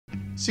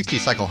60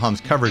 Cycle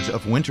Hum's coverage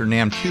of Winter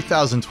NAMM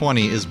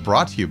 2020 is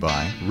brought to you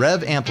by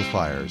Rev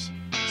Amplifiers,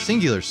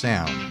 Singular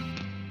Sound,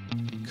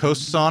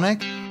 Coast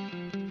Sonic,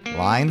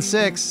 Line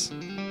 6,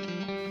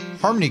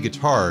 Harmony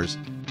Guitars,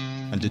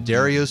 and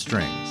D'Addario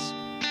Strings.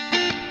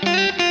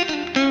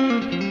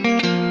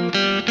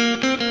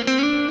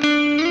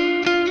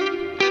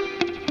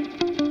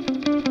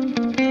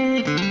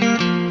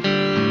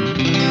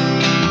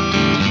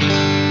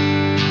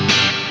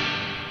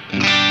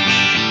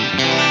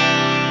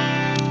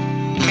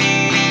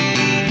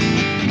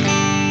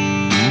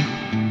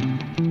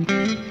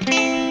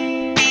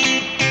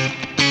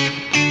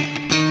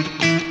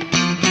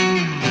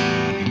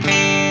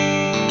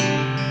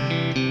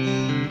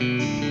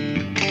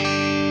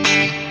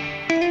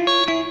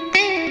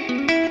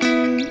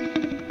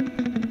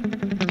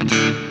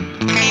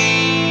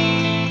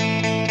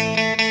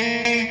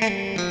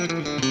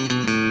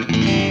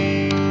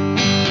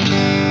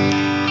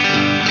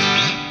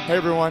 Hey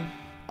everyone,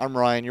 I'm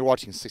Ryan, you're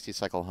watching 60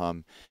 Cycle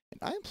Hum, and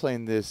I'm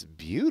playing this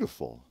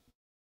beautiful,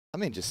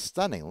 just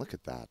stunning, look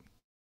at that,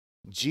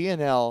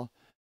 G&L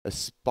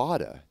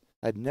Espada.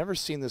 I'd never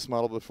seen this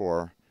model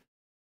before.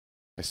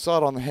 I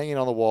saw it hanging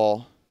on the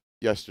wall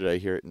yesterday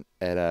here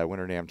at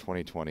Winter NAMM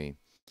 2020. I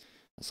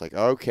was like,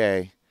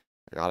 okay,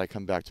 I gotta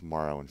come back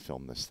tomorrow and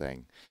film this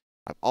thing.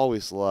 I've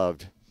always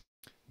loved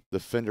the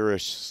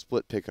Fenderish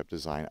split pickup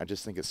design. I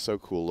just think it's so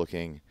cool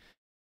looking.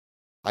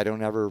 I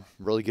don't ever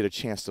really get a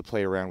chance to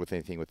play around with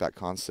anything with that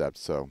concept,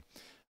 so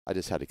I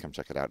just had to come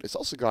check it out. It's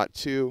also got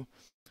two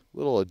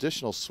little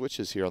additional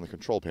switches here on the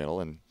control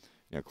panel in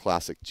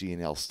classic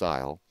G&L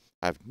style.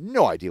 I have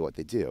no idea what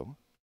they do,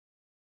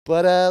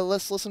 but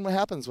let's listen what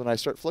happens when I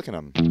start flicking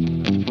them.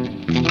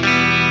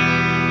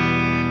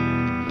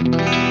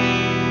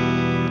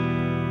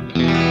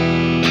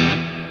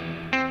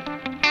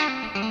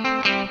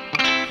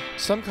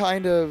 Some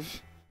kind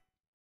of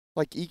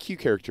EQ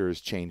character is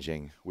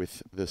changing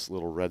with this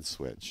little red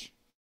switch.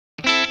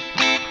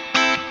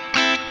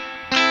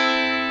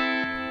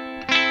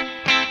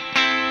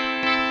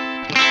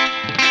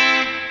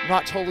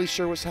 Not totally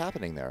sure what's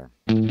happening there.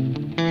 The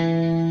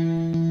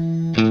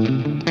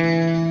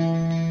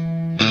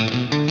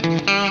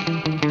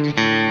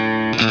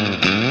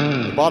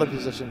bottom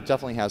position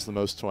definitely has the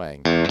most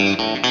twang.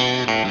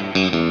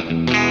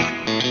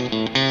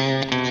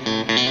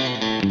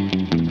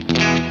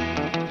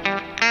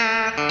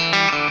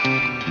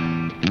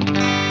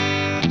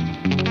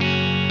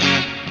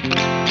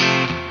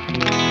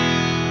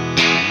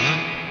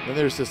 Then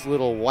there's this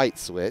little white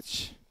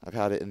switch. I've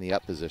had it in the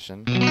up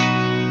position.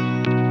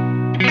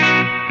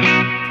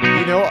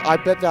 I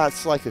bet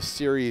that's like a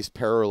series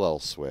parallel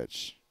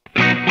switch.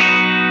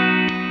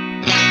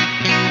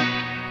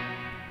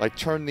 Like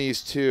turn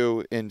these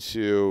two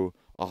into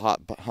a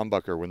hot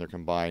humbucker when they're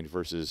combined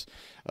versus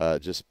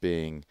just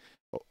being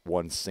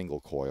one single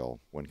coil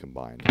when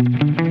combined. So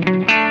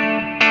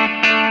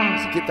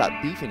get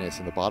that beefiness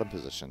in the bottom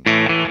position.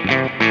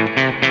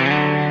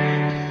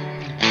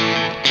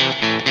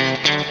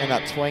 And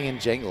that twang and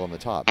jangle on the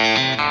top.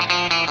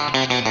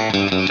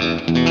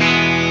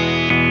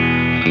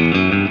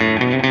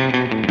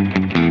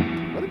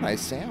 What a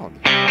nice sound.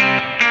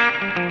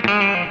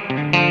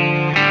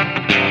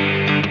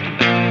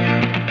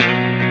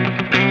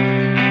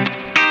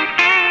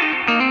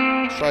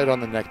 Try it on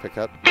the neck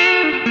pickup.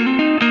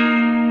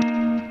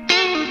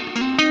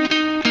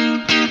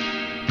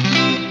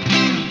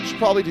 Should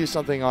probably do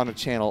something on a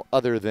channel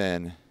other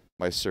than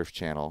my surf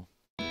channel.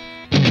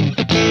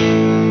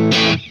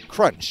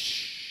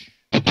 Crunch.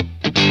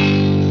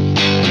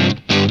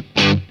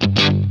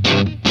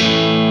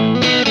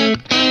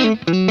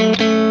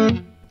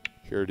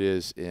 Here it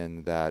is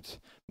in that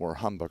more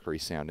humbuckery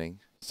sounding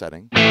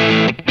setting.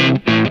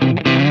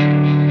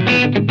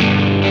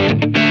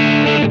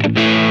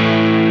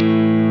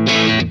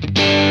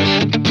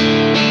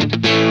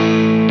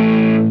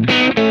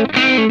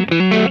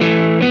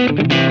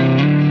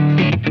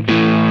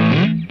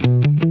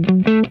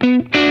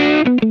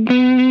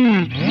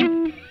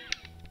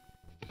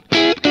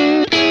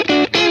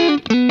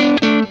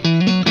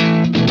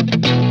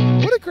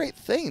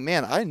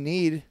 Man, I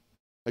need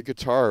a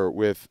guitar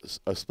with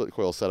a split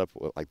coil setup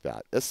like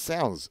that. This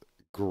sounds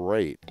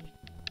great.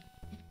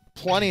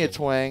 Plenty of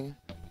twang.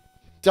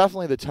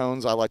 Definitely the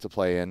tones I like to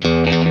play in.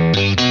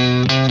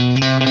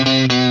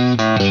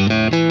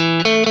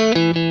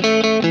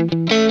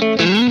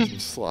 Some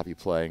sloppy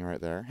playing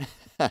right there.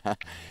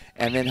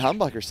 And then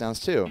humbucker sounds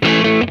too.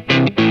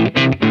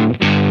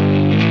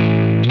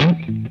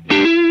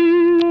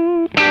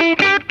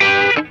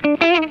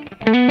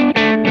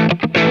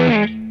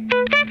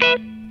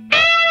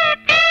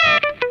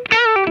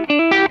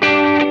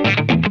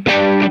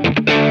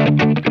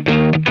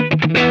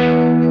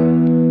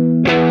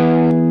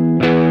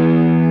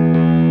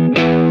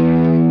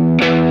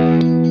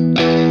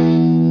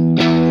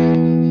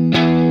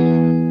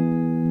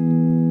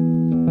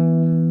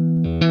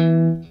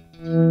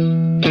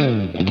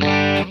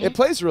 It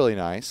plays really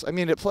nice.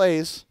 It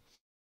plays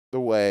the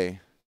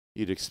way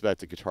you'd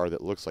expect a guitar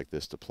that looks like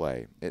this to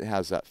play. It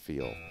has that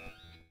feel.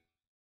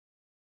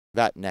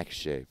 that neck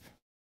shape.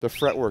 The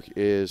fretwork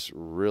is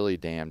really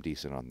damn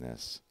decent on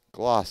this.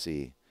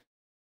 Glossy,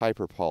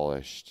 hyper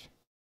polished,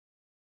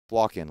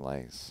 block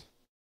inlays,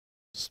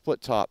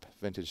 split top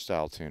vintage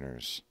style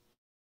tuners,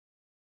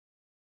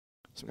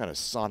 some kind of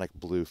sonic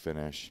blue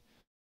finish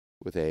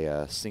with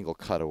a single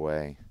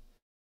cutaway,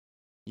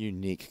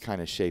 unique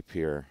kind of shape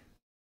here.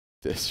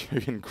 This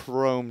freaking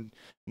chrome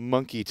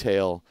monkey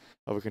tail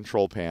of a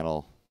control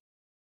panel,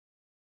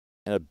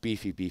 and a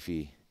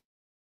beefy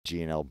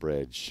G&L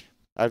bridge.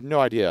 I have no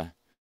idea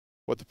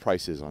what the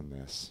price is on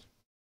this,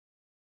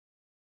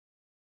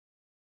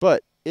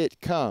 but it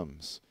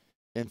comes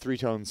in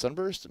 3-tone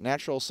sunburst,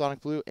 natural,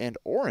 sonic blue, and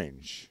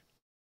orange.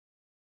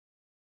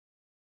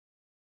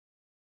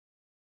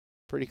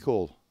 Pretty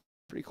cool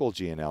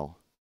G&L.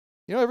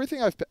 You know,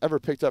 everything I've ever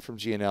picked up from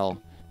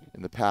G&L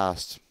in the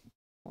past,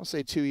 I want to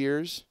say 2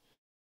 years,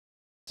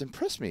 it's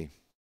impressed me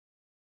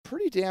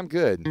pretty damn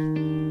good.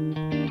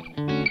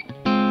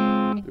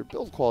 Their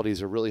build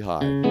qualities are really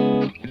high.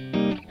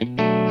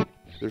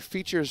 Their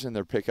features and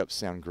their pickups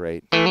sound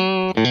great.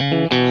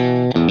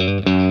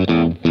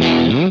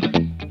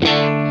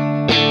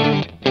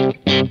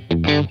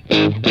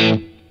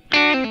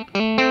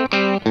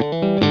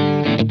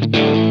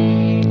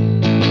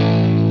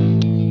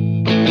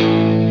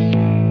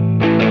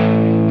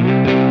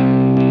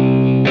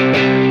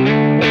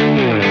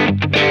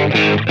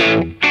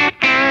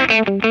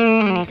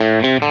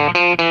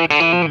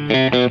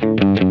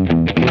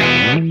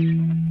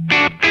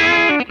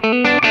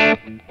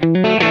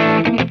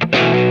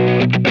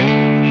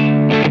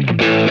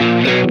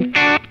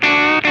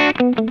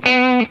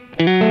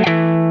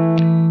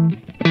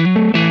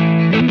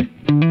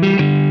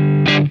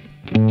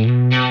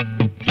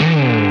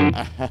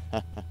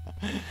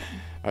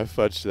 I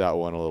fudged that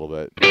one a little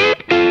bit.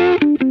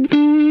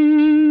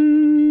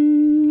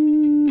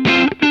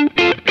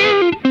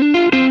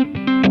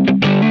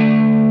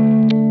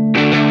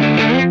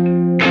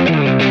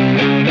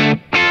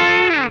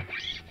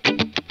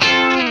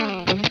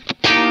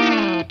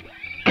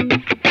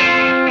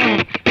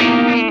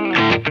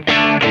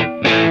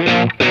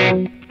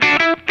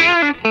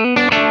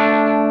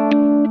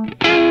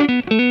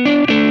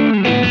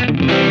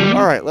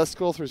 All right, let's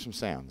go through some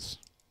sounds.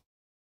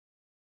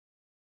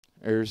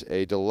 There's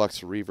a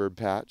deluxe reverb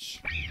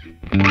patch.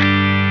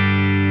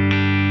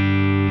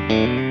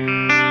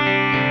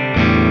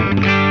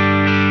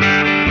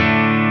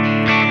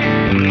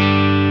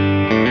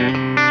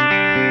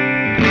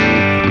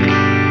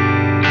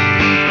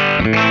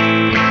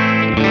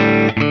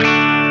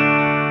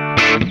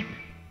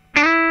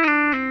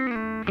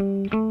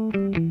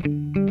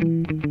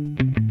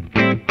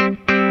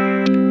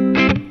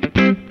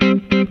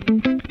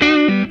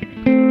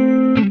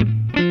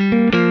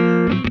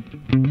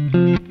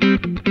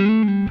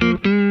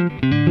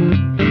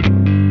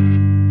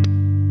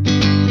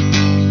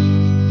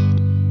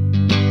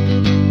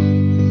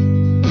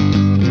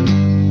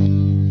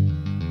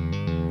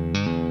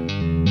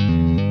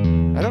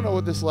 I don't know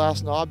what this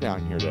last knob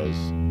down here does.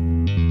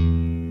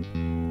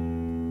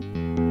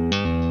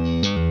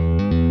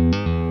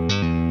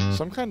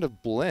 Some kind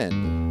of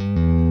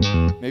blend.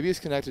 Maybe it's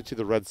connected to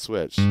the red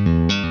switch.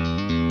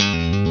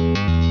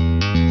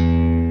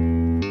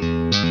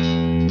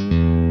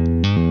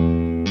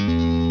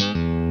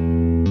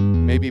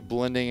 Maybe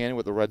blending in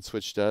what the red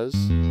switch does.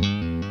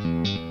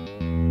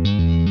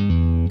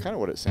 Kind of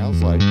what it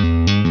sounds like.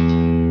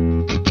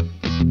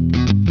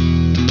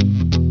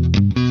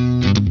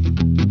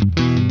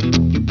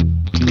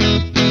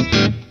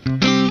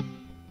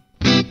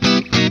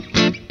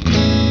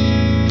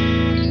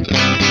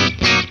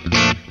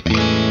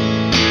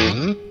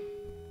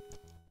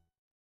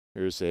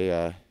 Here's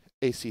a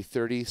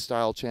AC30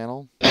 style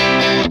channel.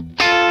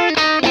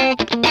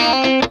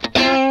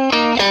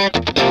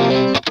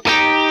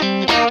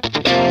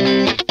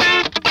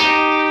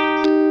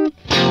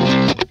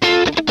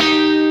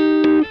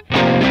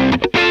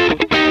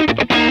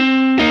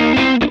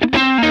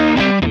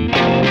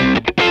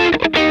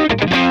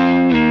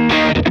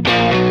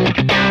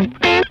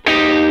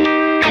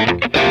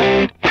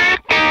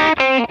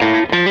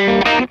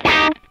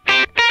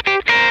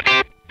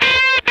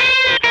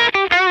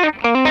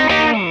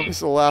 This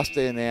is the last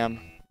day of NAMM,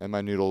 and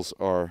my noodles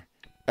are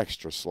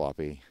extra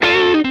sloppy. But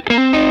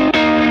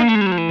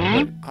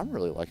I'm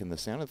really liking the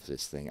sound of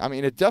this thing. I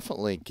mean, it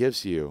definitely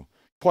gives you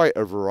quite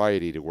a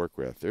variety to work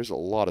with. There's a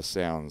lot of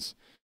sounds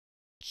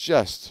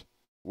just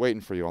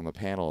waiting for you on the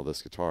panel of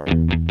this guitar.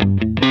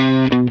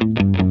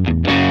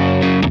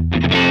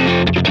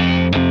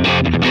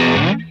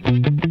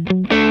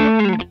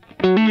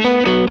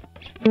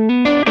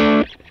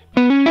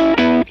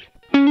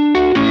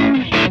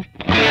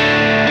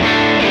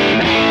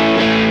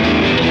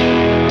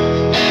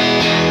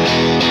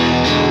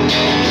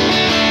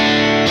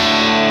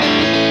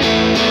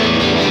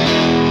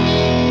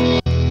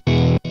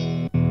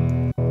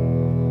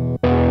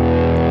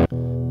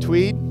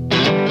 Tweed.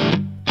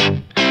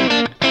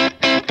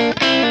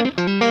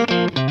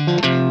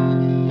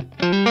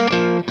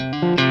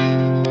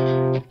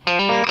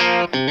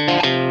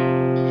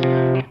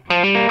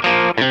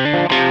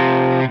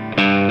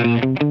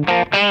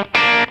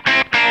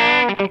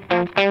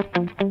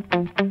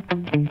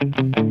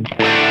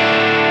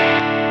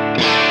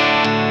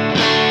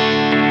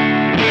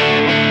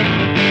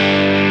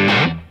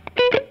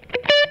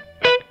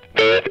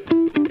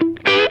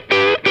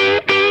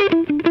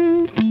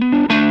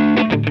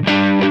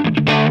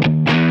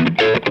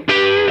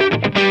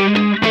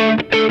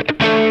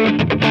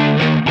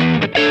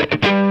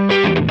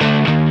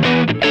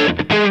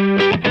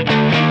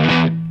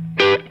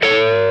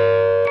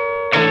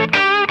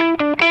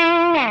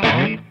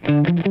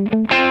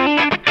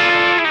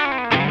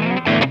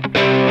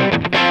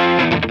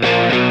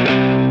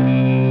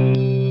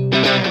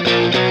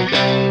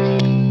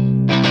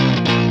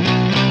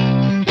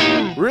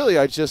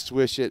 just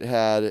wish it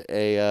had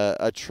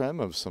a trim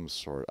of some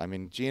sort. I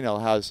mean, G&L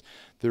has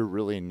their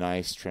really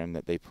nice trim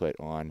that they put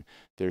on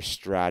their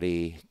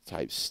Stratty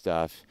type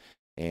stuff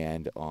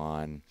and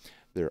on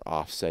their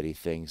offsetty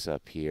things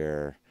up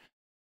here.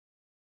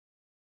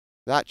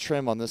 That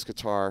trim on this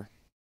guitar,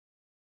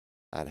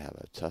 I'd have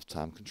a tough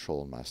time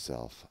controlling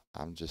myself.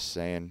 I'm just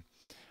saying,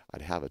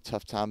 I'd have a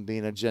tough time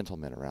being a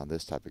gentleman around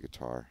this type of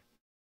guitar.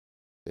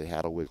 It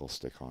had a wiggle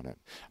stick on it.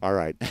 All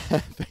right.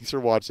 Thanks for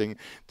watching.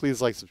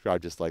 Please like,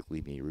 subscribe, dislike,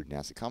 leave me a rude,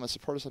 nasty comment.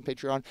 Support us on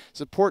Patreon.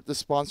 Support the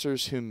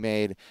sponsors who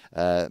made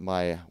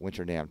my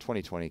Winter NAMM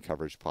 2020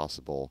 coverage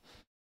possible.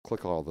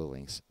 Click all the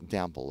links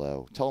down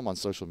below. Tell them on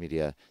social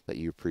media that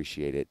you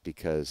appreciate it,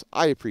 because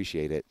I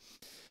appreciate it.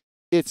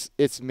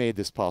 It's made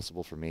this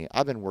possible for me.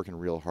 I've been working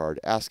real hard.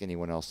 Ask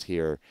anyone else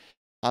here.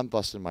 I'm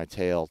busting my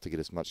tail to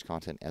get as much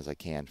content as I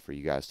can for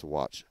you guys to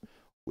watch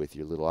with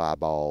your little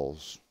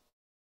eyeballs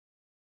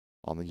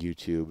on the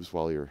YouTubes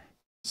while you're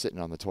sitting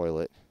on the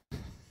toilet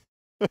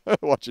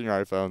watching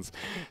your iPhones.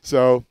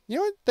 So, you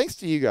know what? Thanks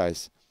to you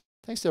guys.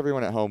 Thanks to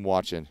everyone at home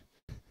watching.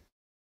 It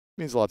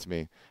means a lot to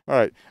me. All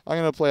right, I'm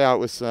going to play out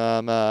with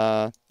some,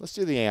 let's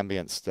do the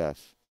ambient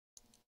stuff.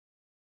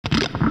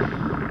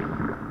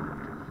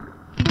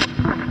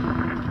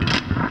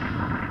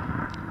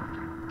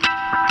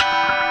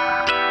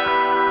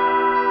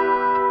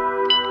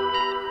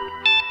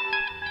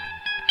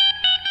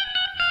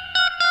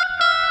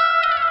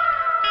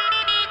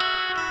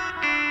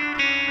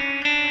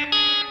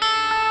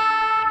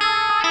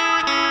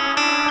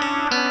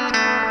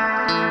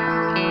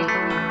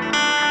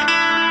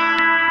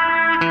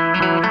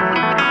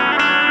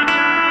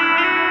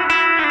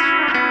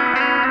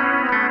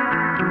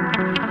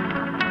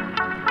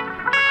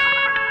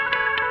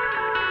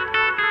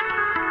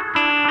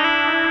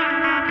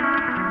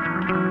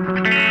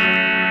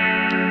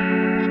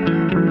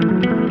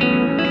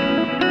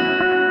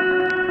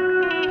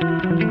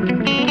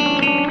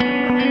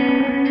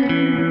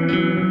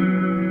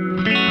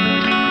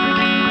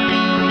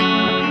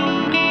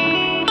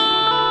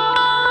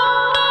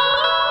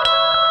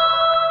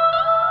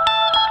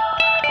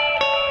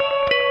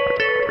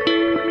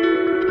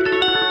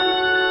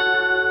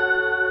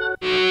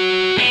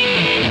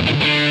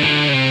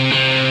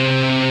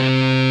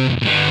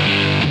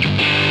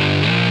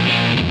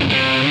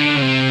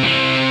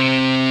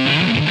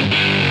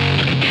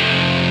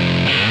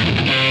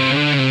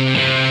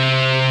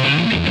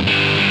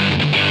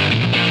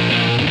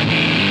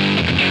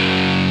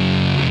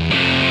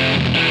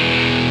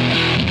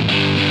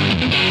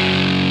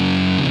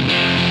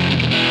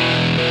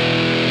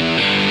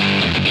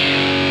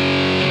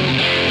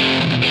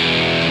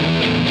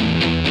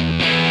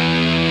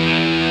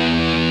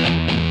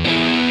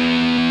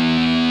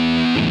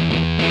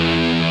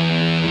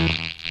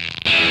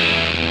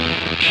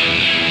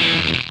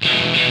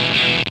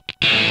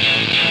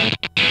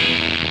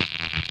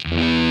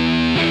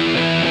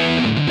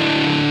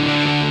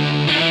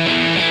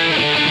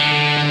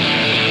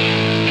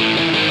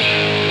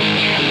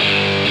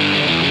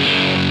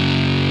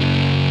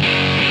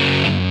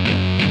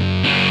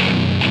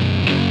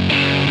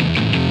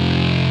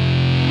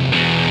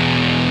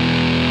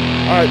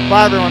 All right,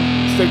 bye everyone.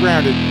 Stay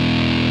grounded.